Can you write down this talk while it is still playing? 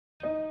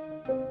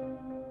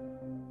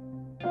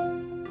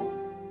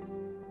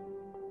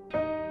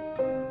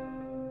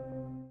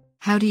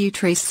How do you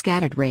trace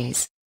scattered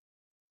rays?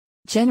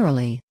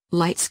 Generally,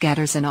 light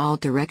scatters in all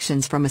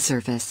directions from a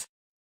surface.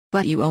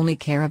 But you only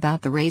care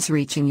about the rays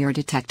reaching your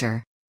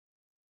detector.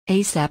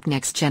 ASAP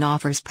Next Gen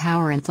offers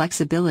power and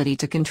flexibility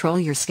to control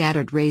your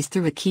scattered rays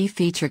through a key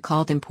feature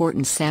called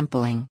importance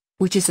sampling,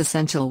 which is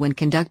essential when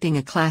conducting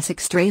a classic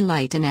stray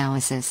light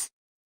analysis.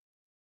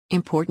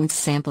 Importance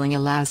sampling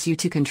allows you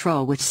to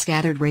control which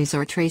scattered rays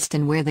are traced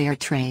and where they are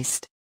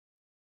traced.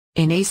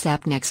 In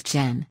ASAP Next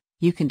Gen,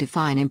 you can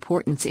define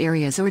importance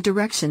areas or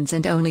directions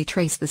and only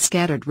trace the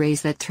scattered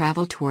rays that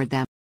travel toward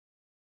them.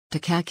 To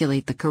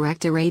calculate the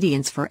correct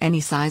irradiance for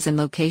any size and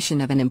location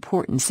of an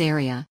importance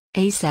area,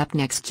 ASAP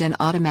Next Gen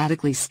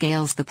automatically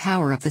scales the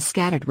power of the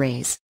scattered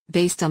rays,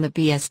 based on the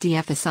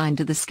BSDF assigned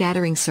to the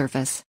scattering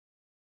surface.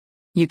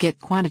 You get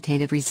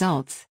quantitative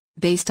results,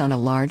 based on a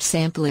large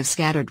sample of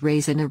scattered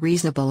rays in a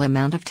reasonable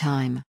amount of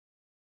time.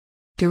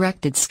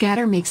 Directed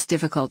scatter makes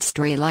difficult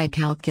stray light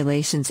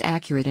calculations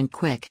accurate and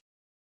quick.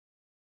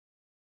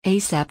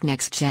 ASAP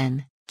Next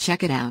Gen,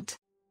 check it out.